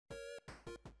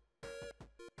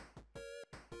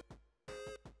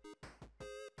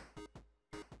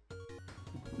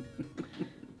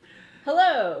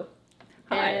Hello!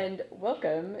 Hi. And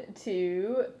welcome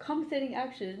to Compensating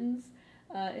Actions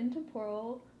in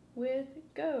Temporal with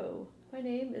Go. My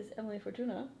name is Emily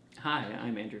Fortuna. Hi,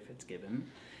 I'm Andrew Fitz Gibbon,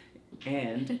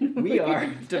 and we are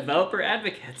developer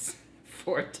advocates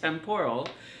for Temporal,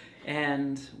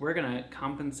 and we're going to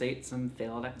compensate some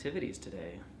failed activities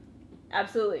today.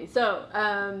 Absolutely. So,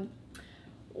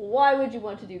 why would you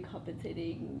want to do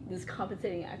this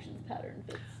compensating actions pattern,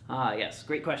 Fitz? Yes,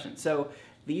 great question. So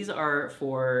these are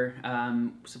for,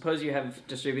 suppose you have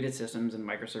distributed systems and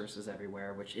microservices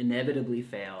everywhere, which inevitably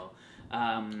fail.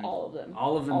 All of them.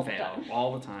 All of them fail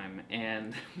all the time.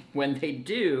 And when they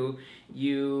do,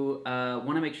 you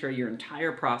want to make sure your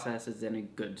entire process is in a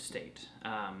good state.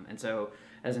 And so,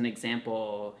 as an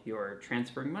example, you're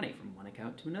transferring money from one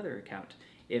account to another account.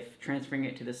 If transferring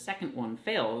it to the second one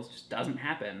fails, just doesn't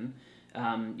happen,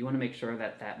 you want to make sure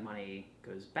that that money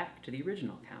goes back to the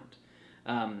original account.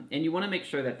 And you want to make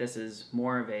sure that this is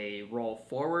more of a roll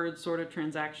forward sort of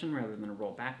transaction rather than a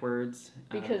roll backwards.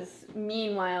 Because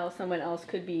meanwhile, someone else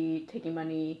could be taking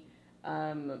money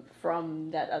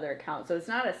from that other account. So it's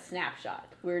not a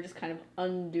snapshot. We're just kind of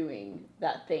undoing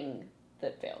that thing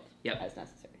that failed as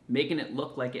necessary. Making it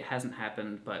look like it hasn't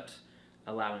happened, but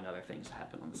allowing other things to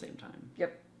happen on the same time.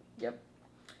 Yep.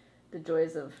 The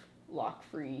joys of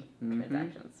lock-free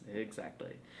transactions.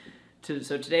 Exactly.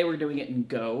 So today we're doing it in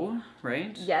Go,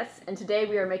 right? Yes, and today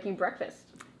we are making breakfast.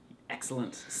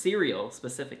 Excellent. Cereal,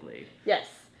 specifically. Yes.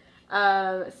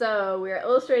 So we are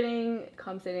illustrating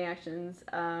compensating actions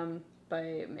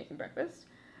by making breakfast.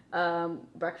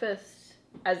 Breakfast,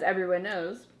 as everyone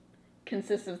knows,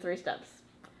 consists of 3 steps.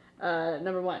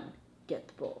 Number 1, get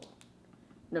the bowl.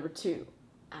 Number 2,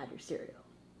 add your cereal.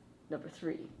 Number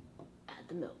 3, add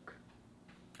the milk.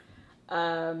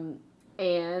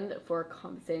 And for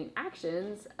compensating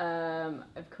actions,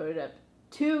 I've coded up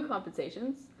 2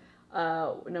 compensations.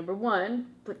 Number 1,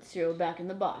 put the cereal back in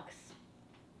the box.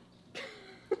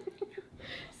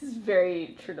 This is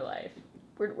very true to life.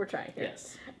 We're trying here.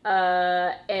 Yes.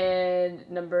 And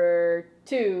number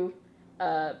 2,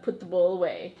 put the bowl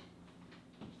away.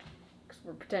 Because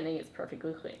we're pretending it's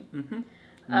perfectly clean. Mm-hmm.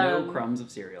 No crumbs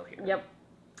of cereal here. Yep.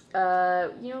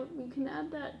 We can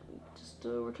add that. Just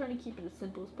we're trying to keep it as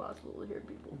simple as possible here,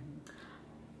 people.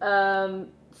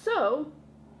 So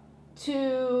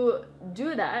to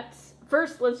do that,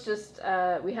 first let's just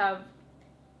we have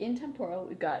in Temporal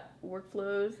we've got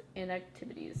workflows and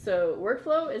activities. So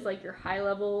workflow is like your high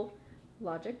level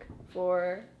logic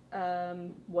for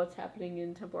what's happening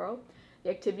in Temporal. The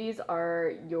activities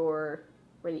are where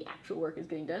the actual work is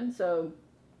getting done. So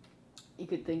you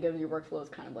could think of your workflow as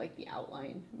kind of like the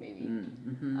outline, maybe,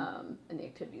 and the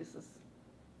activities is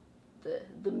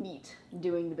the meat,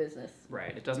 doing the business.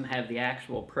 Right. It doesn't have the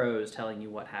actual prose telling you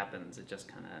what happens. It just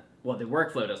kind of the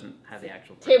workflow doesn't have the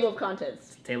actual prose. Table of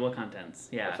contents. Table of contents,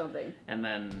 yeah. Or something. And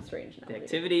then strange. The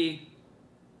activity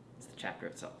is the chapter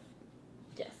itself.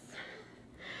 Yes.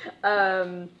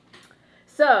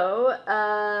 So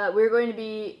we're going to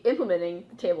be implementing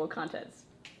the table of contents.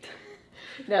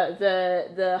 No,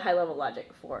 the high-level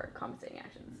logic for compensating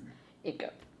actions in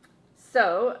Go.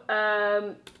 So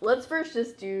let's first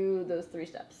just do those 3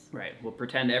 steps. Right. We'll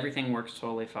pretend everything works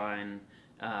totally fine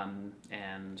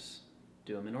and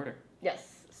do them in order.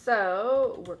 Yes.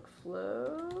 So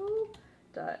workflow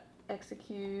dot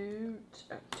execute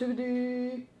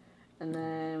activity, and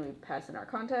then we pass in our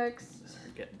context.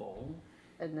 Get bowl.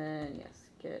 And then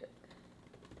get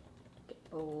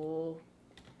bowl,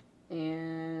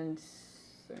 and.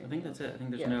 I think that's it. I think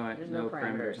there's no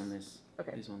parameters on these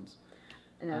ones.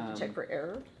 And I have to check for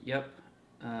error. Yep.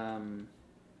 And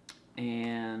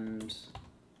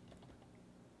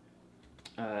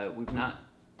we've not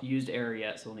used error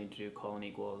yet, so we'll need to do colon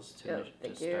equals to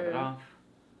start it off.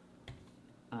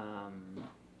 And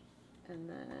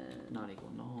then not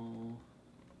equal null.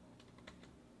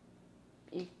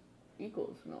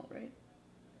 Equals null, right?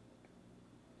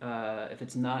 If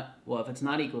it's not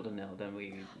equal to nil, then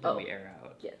we error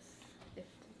out. Yes.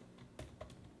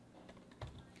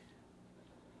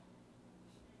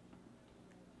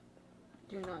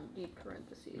 Do not need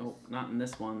parentheses. Nope, not in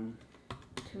this one.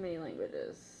 Too many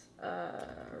languages.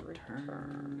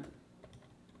 Return.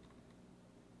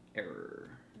 Error.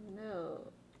 No.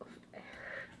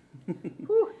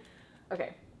 Whew.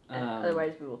 Okay.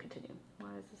 Otherwise, we will continue.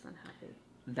 Why is this unhappy?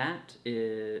 That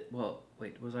is... Well,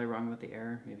 wait. Was I wrong with the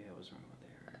error? Maybe I was wrong with the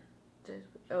error.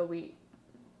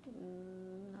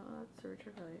 No, that's the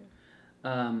return value.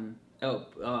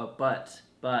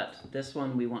 But this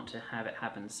one we want to have it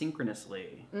happen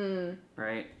synchronously,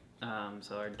 right?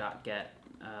 So our dot get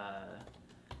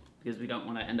because we don't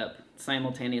want to end up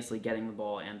simultaneously getting the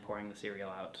bowl and pouring the cereal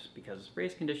out, because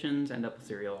race conditions end up with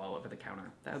cereal all over the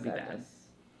counter. That would be bad.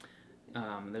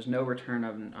 There's no return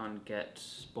on get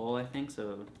bowl, I think,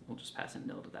 so we'll just pass in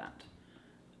nil to that.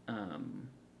 What are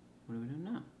we doing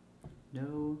now?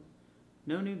 No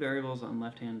new variables on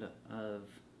left hand of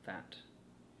that.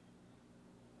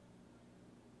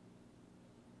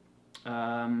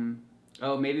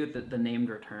 Oh, maybe with the named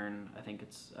return, I think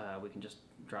it's we can just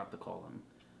drop the column.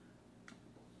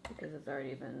 Because it's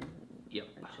already been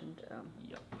mentioned.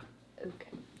 Yep.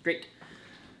 Okay. Great.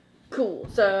 Cool.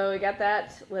 So we got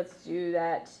that. Let's do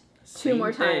that two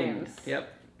more times.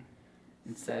 Yep.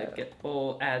 Instead of get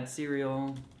bowl, add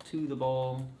cereal to the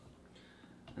bowl,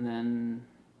 and then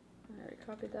I already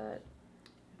copied that.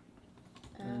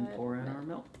 And pour in our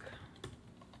milk.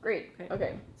 Great.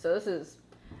 Okay. So this is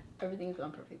everything's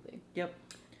gone perfectly. Yep.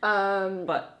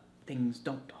 But things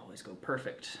don't always go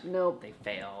perfect. Nope. They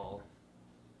fail.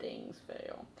 Things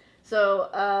fail.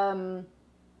 So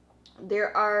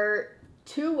there are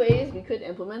two ways we could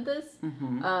implement this.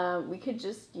 Mm-hmm. We could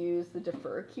just use the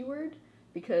defer keyword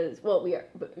because, well, we are,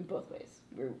 but in both ways.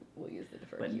 We'll use the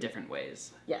defer keyword. But in different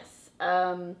ways. Yes.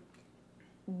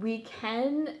 We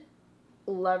can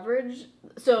leverage,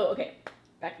 so, okay,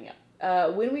 backing up.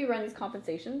 When we run these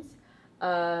compensations,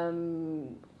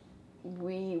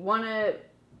 we want to,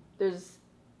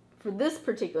 for this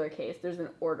particular case, there's an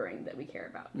ordering that we care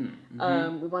about.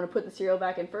 Mm-hmm. We want to put the cereal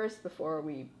back in first before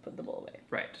we put the bowl away.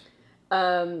 Right.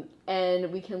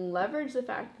 And we can leverage the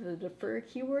fact that the defer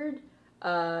keyword,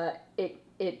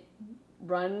 it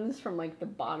runs from like the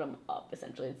bottom up,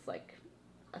 essentially. It's like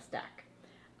a stack.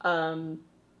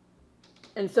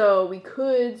 And so we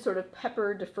could sort of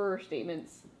pepper defer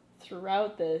statements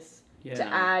throughout this to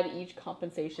add each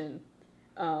compensation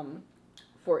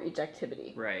for each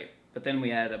activity. Right. But then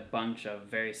we add a bunch of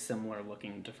very similar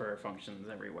looking defer functions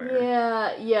everywhere.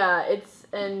 Yeah. It's,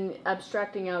 and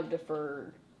abstracting out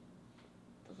defer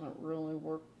doesn't really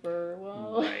work very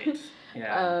well. Right.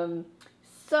 Yeah.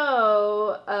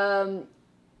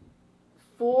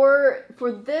 For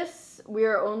this, we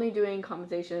are only doing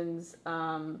compensations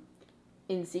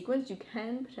in sequence. You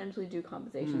can potentially do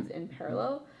compensations in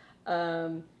parallel.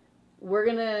 We're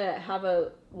gonna have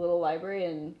a little library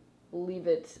and leave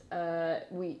it.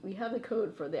 We have the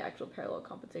code for the actual parallel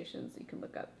compensations. You can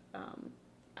look up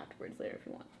afterwards later if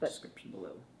you want. But description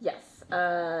below. Yes.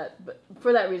 But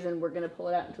for that reason, we're gonna pull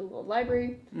it out into a little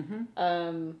library.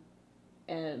 And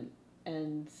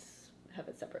have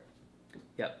it separate.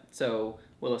 Yep. So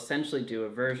we'll essentially do a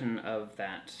version of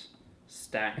that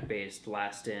stack-based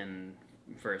last in,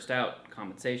 first out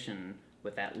compensation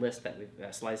with that list that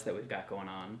we've slice that we've got going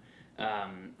on,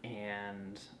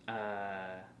 and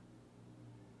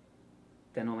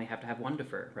then only have to have one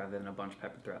defer rather than a bunch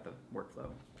peppered throughout the workflow.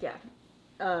 Yeah.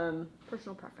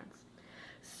 Personal preference.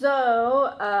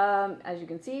 So as you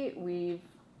can see, we've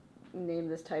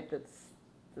named this type that's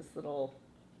this little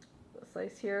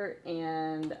slice here,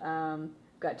 and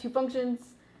got two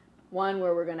functions. One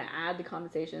where we're going to add the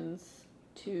compensations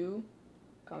to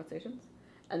compensations,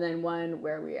 and then one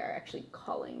where we are actually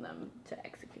calling them to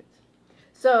execute.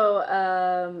 So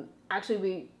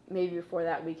actually, maybe before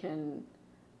that we can,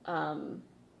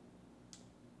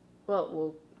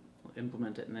 we'll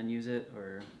implement it and then use it,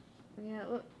 or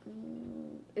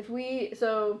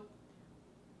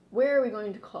where are we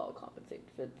going to call compensate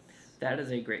Fitz? That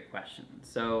is a great question.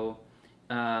 So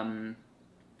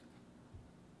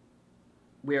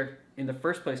we are in the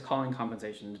first place calling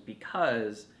compensations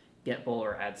because get bowl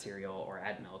or add cereal or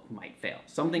add milk might fail.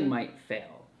 Something might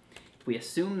fail. If we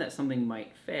assume that something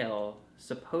might fail,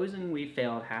 supposing we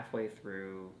failed halfway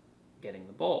through getting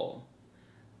the bowl,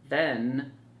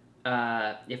 then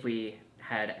if we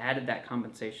had added that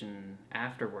compensation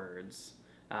afterwards,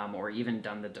 or even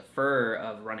done the defer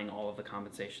of running all of the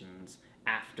compensations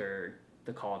after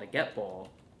the call to get bowl,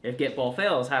 if get bowl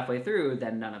fails halfway through,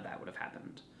 then none of that would have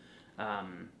happened.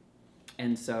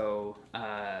 And so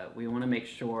we want to make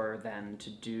sure then to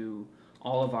do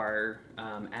all of our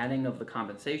adding of the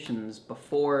compensations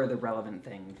before the relevant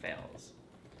thing fails.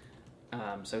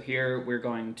 So here we're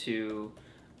going to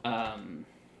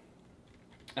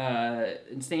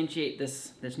instantiate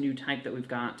this new type that we've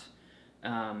got,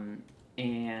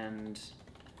 and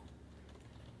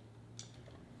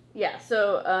yeah,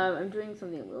 so I'm doing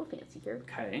something a little fancy here.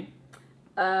 Okay.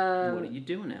 What are you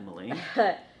doing, Emily?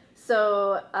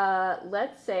 So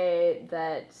let's say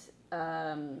that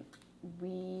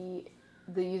the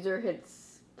user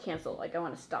hits cancel. Like, I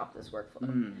want to stop this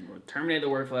workflow. We'll terminate the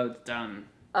workflow. It's done.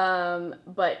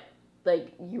 But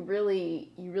like you really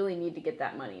need to get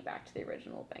that money back to the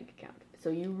original bank account. So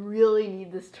you really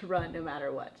need this to run no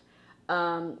matter what.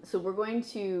 So we're going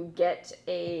to get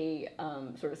a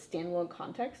sort of standalone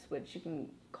context, which you can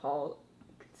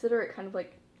consider it kind of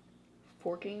like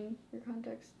forking your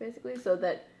context, basically, so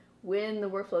that when the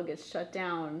workflow gets shut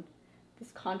down,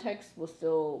 this context will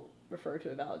still refer to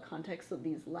a valid context, so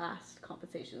these last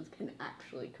compensations can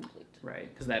actually complete.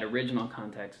 Right, because that original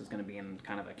context is going to be in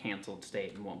kind of a canceled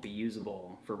state and won't be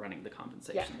usable for running the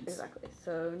compensations. Yeah, exactly.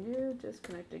 So new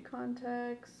disconnected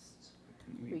context.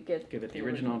 We give it the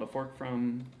original to fork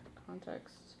from.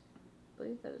 Context. I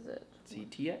believe that is it.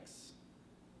 CTX.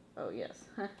 Oh yes,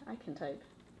 I can type.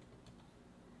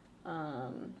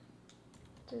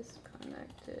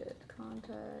 Disconnected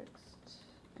context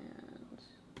and.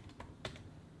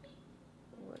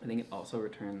 I think it also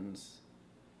returns.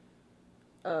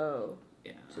 Oh.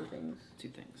 Yeah. Two things.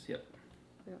 Yep.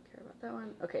 We don't care about that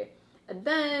one. Okay. And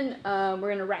then we're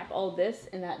going to wrap all this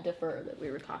in that defer that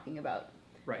we were talking about.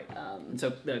 Right. And so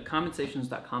the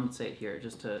compensations.compensate here,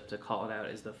 just to call it out,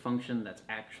 is the function that's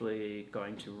actually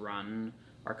going to run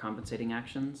our compensating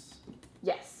actions.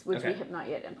 Yes, which we have not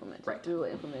yet implemented. Right. We will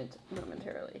implement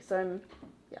momentarily. So I'm,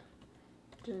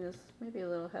 doing this maybe a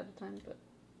little ahead of time, but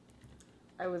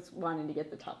I was wanting to get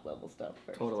the top level stuff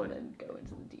first and then go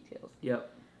into the details.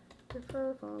 Yep.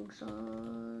 Defer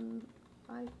function.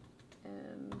 I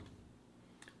am.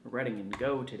 We're writing in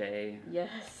Go today.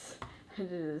 Yes,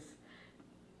 it is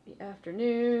the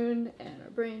afternoon and our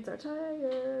brains are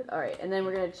tired. All right, and then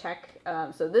we're gonna check.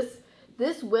 So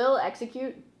this will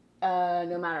execute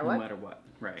no matter what. No matter what,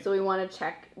 right. So we want to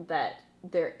check that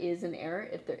there is an error.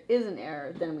 If there is an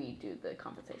error, then we do the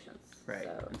compensations. Right.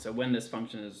 And so when this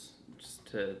function is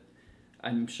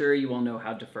I'm sure you all know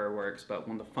how defer works, but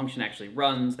when the function actually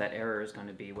runs, that error is going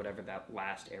to be whatever that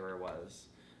last error was.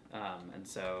 And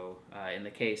so in the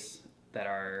case that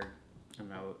our,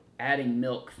 adding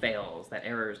milk fails, that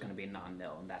error is going to be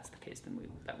non-nil, and that's the case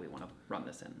that we want to run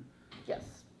this in.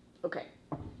 Yes. Okay.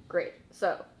 Great.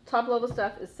 So top level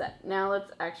stuff is set. Now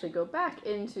let's actually go back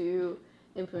into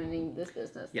implementing this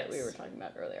business that we were talking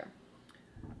about earlier.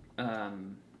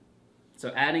 So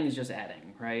adding is just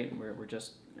adding, right? We're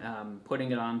just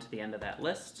putting it onto the end of that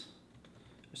list,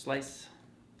 or slice,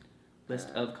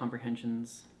 list of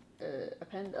comprehensions.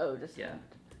 Append, just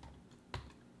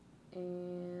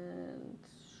and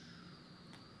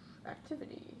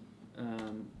activity.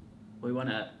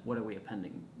 What are we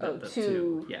appending? The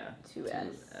to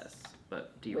S.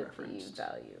 But dereferenced. With the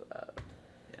value of.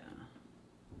 Yeah.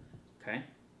 Okay.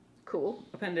 Cool.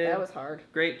 Appended. That was hard.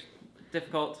 Great.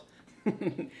 Difficult.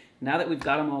 Now that we've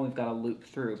got them all, we've got to loop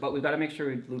through. But we've got to make sure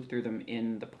we loop through them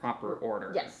in the proper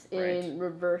order. Yes, in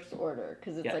reverse order,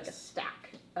 because it's like a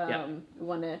stack. Yep. We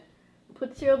want to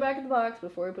put the cereal back in the box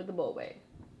before we put the bowl away.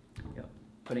 Yep.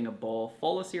 Putting a bowl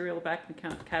full of cereal back in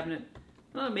the cabinet.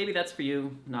 Well, maybe that's for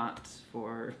you, not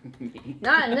for me.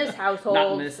 Not in this household.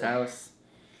 Not in this house.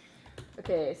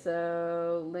 Okay,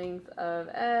 so length of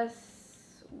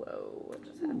S. Whoa, what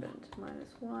just happened?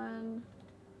 -1.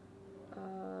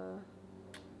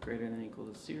 Greater than or equal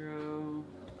to 0.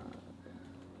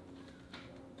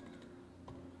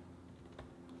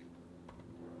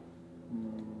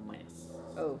 Minus.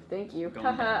 Oh, thank you. Going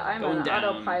Haha, down. I'm Going on down.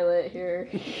 autopilot here.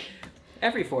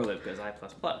 Every for loop goes I++.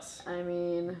 I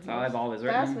mean, That's how I've always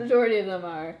vast written. majority of them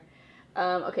are.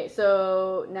 Okay,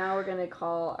 so now we're going to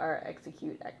call our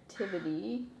execute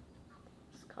activity.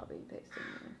 Just copy and paste in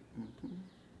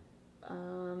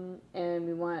there. And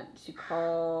we want to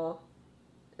call,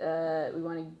 we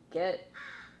want to get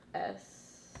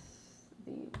S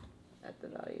at the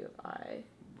value of I.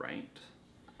 Right.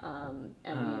 And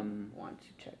we want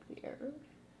to check the error.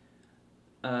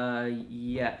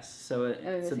 Yes. So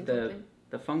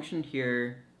the function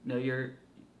here. No, you're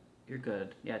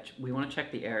good. Yeah, we want to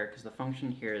check the error because the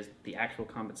function here is the actual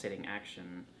compensating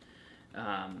action,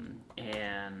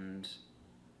 and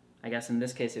I guess in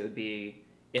this case it would be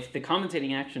if the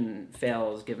compensating action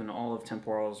fails, given all of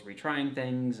Temporal's retrying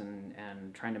things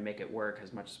and trying to make it work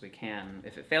as much as we can.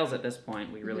 If it fails at this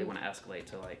point, we really want to escalate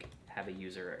to have a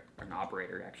user or an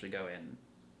operator actually go in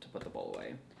to put the bowl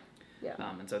away. Yeah.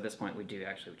 And so at this point, we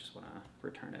just want to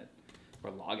return it,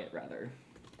 or log it rather.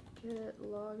 Get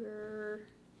logger.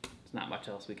 There's not much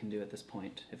else we can do at this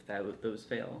point if those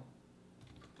fail.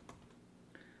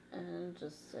 And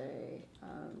just say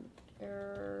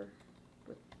error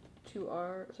with 3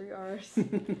 R's.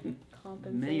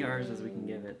 Compensating. Many R's as we can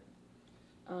give it.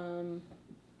 Want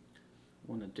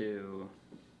to do.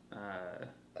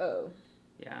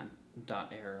 Yeah,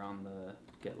 dot error on the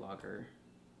get logger.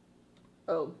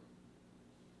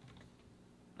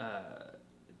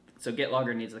 so get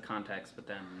logger needs the context, but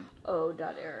then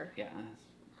dot error. Yeah.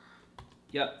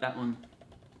 Yep, that one.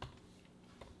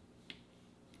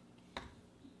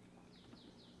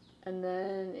 And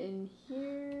then in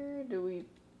here, do we?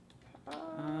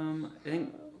 I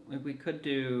think like we could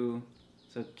do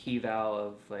key val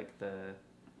of like the.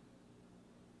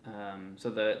 So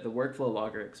the workflow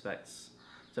logger expects.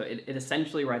 So it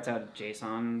essentially writes out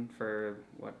JSON for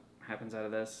what happens out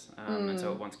of this, and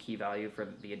so it wants key value for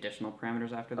the additional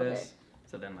parameters after this.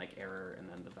 So then like error and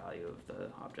then the value of the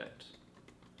object.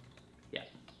 Yeah.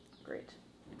 Great.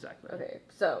 Exactly. Okay.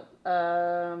 So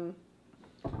is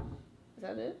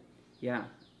that it? Yeah,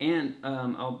 and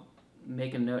I'll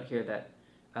make a note here that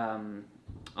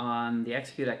on the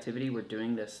execute activity, we're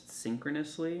doing this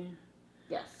synchronously.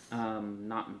 Yes.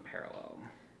 Not in parallel.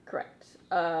 Correct.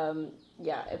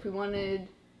 Yeah, if we wanted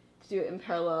to do it in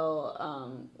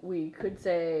parallel, we could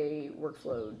say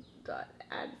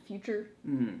workflow.add future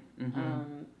and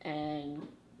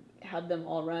have them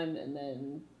all run and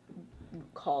then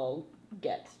call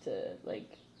get to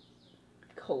like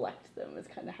collect them is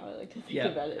kind of how I like to think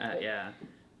about it. Yeah.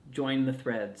 Join the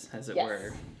threads, as it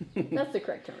were. That's the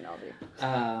correct terminology.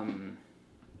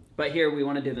 But here we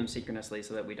want to do them synchronously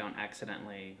so that we don't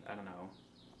accidentally, I don't know,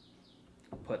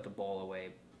 put the bowl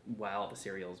away while the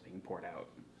cereal is being poured out.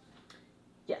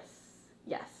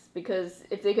 Yes, because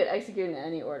if they could execute in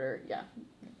any order, it'd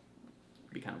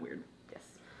be kind of weird. Yes.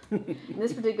 In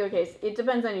this particular case, it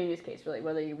depends on your use case, really,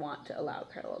 whether you want to allow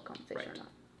parallel compensation or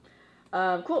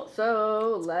not. Cool,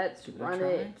 so let's run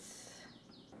it.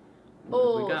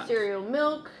 Cereal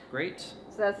milk. Great.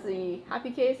 So that's the happy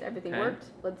case, everything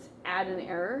worked. Let's add an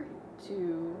error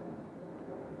to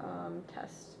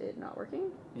test it not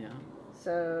working. Yeah.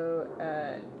 So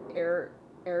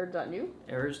error.new.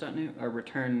 Errors.new, or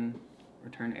return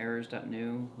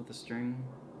errors.new with a string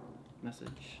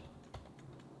message.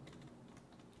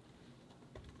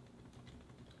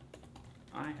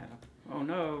 I have. Oh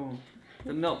no,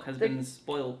 the milk has been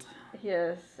spoiled.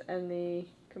 Yes, and the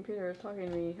computer is talking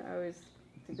to me. I always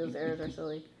think those errors are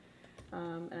silly,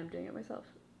 and I'm doing it myself.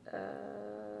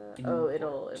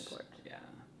 It'll import. Yeah.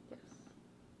 Yes.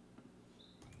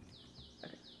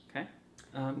 Okay.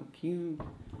 Can you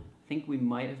think we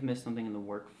might have missed something in the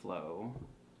workflow?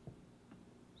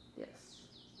 Yes.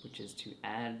 Which is to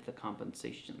add the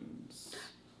compensations.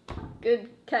 Good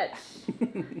catch.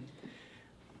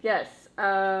 Yes.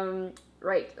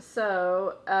 Right.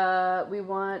 So we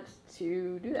want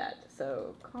to do that.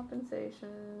 So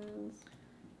compensations.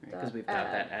 Because we've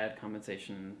got that add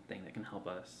compensation thing that can help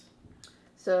us.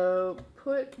 So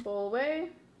put bowl away.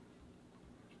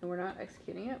 And we're not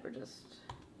executing it. We're just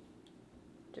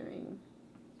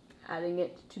adding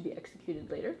it to be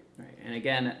executed later. Right. And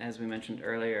again, as we mentioned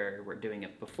earlier, we're doing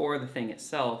it before the thing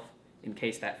itself in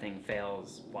case that thing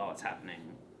fails while it's happening.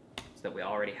 So that we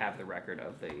already have the record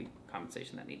of the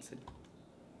compensation that needs to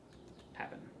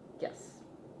happen. Yes.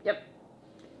 Yep.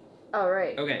 All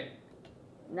right. Okay.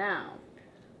 Now,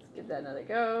 let's give that another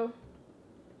go.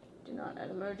 Do not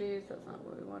add emojis. That's not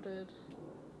what we wanted.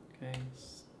 Okay.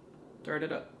 Start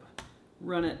it up.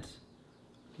 Run it.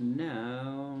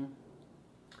 Now.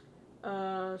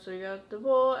 So we got the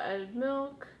bowl, added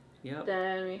milk. Yep.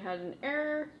 Then we had an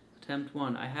error. Attempt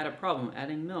 1. I had a problem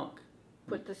adding milk.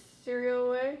 Put the cereal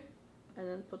away, and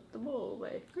then put the bowl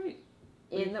away. Great.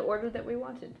 In the order that we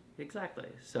wanted. Exactly.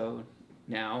 So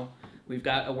now we've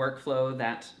got a workflow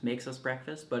that makes us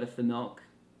breakfast, but if the milk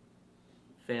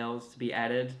fails to be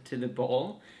added to the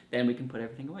bowl, then we can put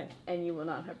everything away. And you will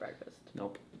not have breakfast.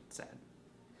 Nope. Sad.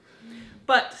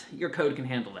 But your code can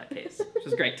handle that case, which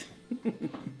is great.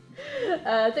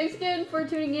 Thanks again for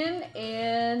tuning in,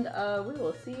 and we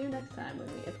will see you next time when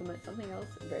we implement something else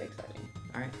very exciting.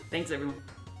 All right. Thanks, everyone.